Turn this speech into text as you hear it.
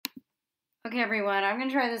Okay, everyone, I'm going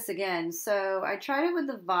to try this again. So I tried it with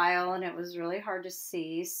the vial and it was really hard to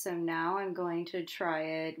see. So now I'm going to try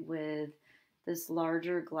it with this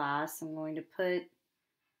larger glass. I'm going to put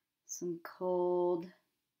some cold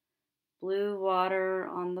blue water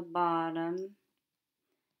on the bottom.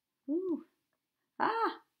 Ooh,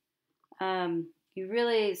 ah!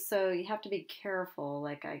 You have to be careful.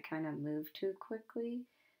 Like I kind of move too quickly.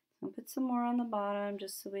 I'll put some more on the bottom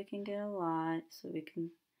just so we can get a lot, so we can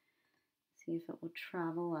see if it will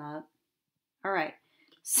travel up. All right,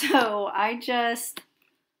 so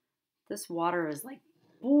this water is like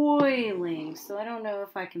boiling, so I don't know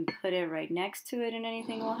if I can put it right next to it and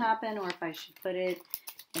anything will happen, or if I should put it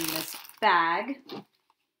in this bag.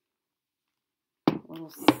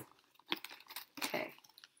 Okay.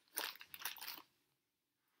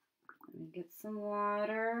 Let me get some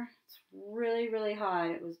water. It's really, really hot.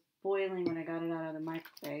 It was boiling when I got it out of the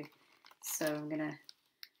microwave. So I'm gonna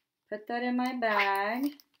put that in my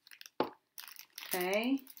bag.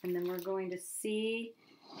 Okay, and then we're going to see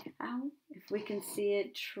if we can see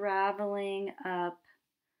it traveling up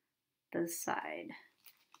the side.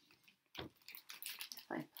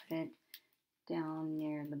 If I put it down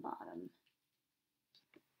near the bottom.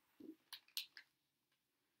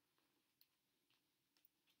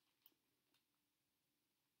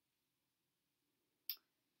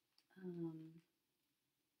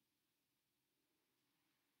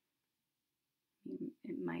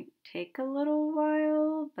 It might take a little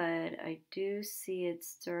while, but I do see it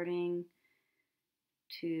starting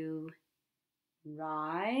to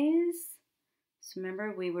rise. So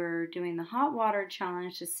remember, we were doing the hot water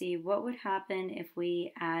challenge to see what would happen if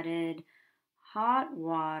we added hot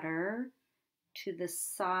water to the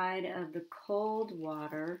side of the cold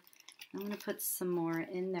water. I'm going to put some more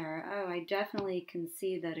in there. Oh, I definitely can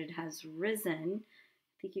see that it has risen.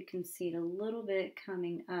 I think you can see it a little bit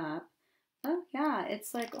coming up. Oh yeah,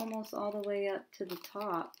 it's like almost all the way up to the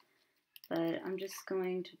top. But I'm just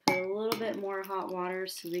going to put a little bit more hot water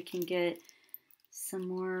so we can get some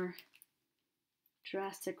more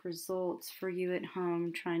drastic results for you at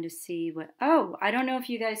home trying to see what, oh, I don't know if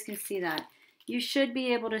you guys can see that. You should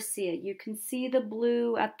be able to see it. You can see the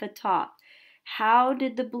blue at the top. How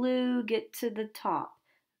did the blue get to the top?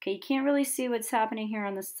 Okay, you can't really see what's happening here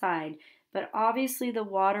on the side, but obviously the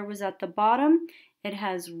water was at the bottom. It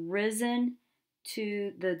has risen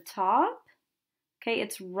to the top. Okay,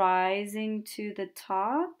 it's rising to the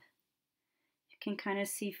top. You can kind of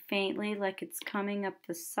see faintly like it's coming up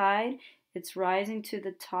the side. It's rising to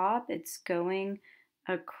the top. It's going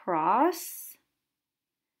across.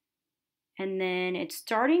 And then it's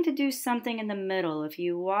starting to do something in the middle. If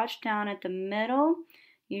you watch down at the middle,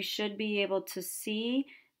 you should be able to see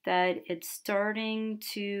that it's starting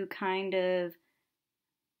to kind of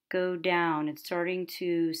go down. It's starting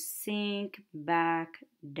to sink back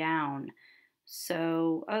down.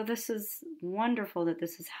 So, oh, this is wonderful that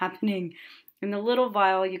this is happening. In the little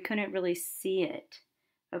vial, you couldn't really see it.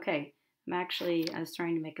 Okay, I was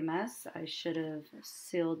trying to make a mess. I should have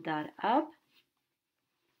sealed that up.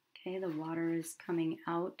 Okay, the water is coming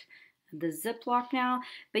out of the Ziploc now,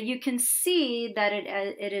 but you can see that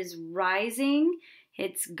it is rising.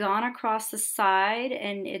 It's gone across the side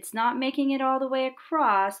and it's not making it all the way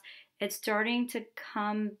across. It's starting to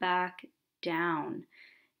come back down.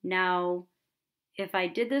 Now, if I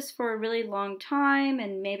did this for a really long time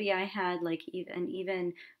and maybe I had like an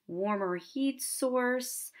even warmer heat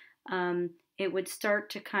source, it would start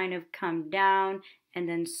to kind of come down and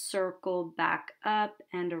then circle back up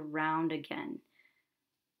and around again.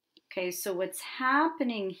 Okay, so what's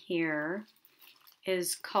happening here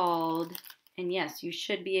is called, and yes, you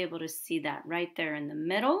should be able to see that right there in the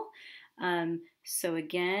middle. So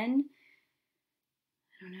again,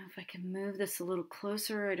 I don't know if I can move this a little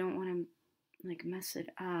closer. I don't want to like mess it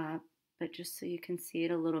up, but just so you can see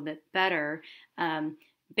it a little bit better.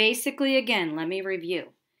 Basically, again, let me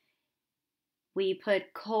review. We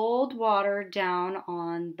put cold water down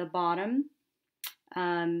on the bottom,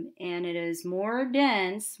 and it is more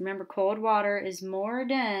dense. Remember, cold water is more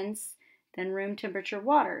dense than room temperature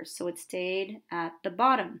water, so it stayed at the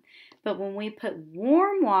bottom. But when we put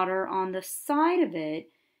warm water on the side of it,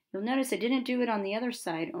 you'll notice I didn't do it on the other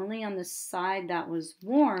side, only on the side that was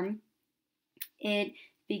warm. It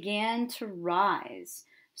began to rise.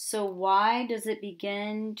 So why does it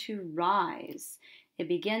begin to rise? It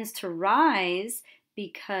begins to rise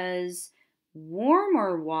because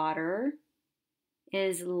warmer water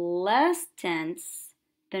is less dense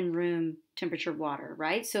than room temperature water,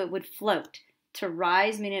 right? So it would float. To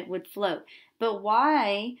rise mean it would float. But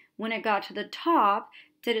why, when it got to the top,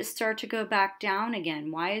 did it start to go back down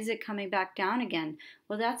again? Why is it coming back down again?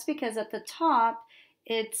 Well, that's because at the top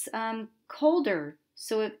it's colder,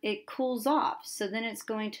 so it cools off. So then it's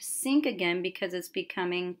going to sink again because it's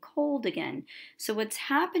becoming cold again. So what's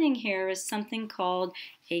happening here is something called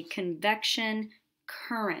a convection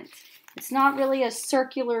current. It's not really a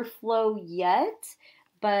circular flow yet,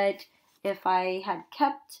 but if I had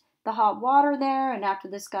kept the hot water there and after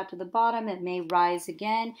this got to the bottom, it may rise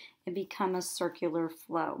again and become a circular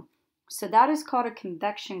flow. So that is called a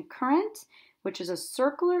convection current, which is a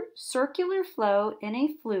circular flow in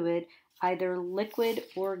a fluid, either liquid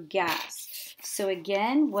or gas. So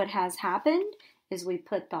again, what has happened is we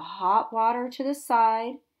put the hot water to the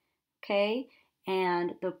side, okay,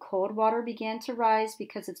 and the cold water began to rise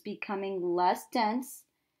because it's becoming less dense.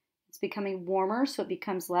 It's becoming warmer, so it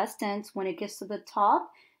becomes less dense. When it gets to the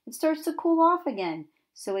top, it starts to cool off again.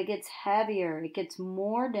 So it gets heavier, it gets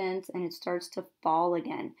more dense, and it starts to fall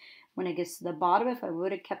again. When it gets to the bottom, if I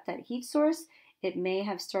would have kept that heat source, it may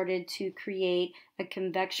have started to create a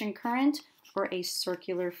convection current or a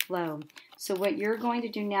circular flow. So what you're going to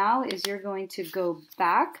do now is you're going to go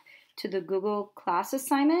back to the Google class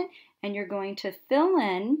assignment and you're going to fill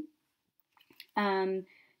in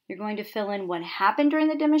what happened during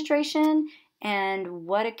the demonstration and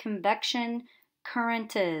what a convection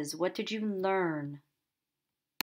current is. What did you learn?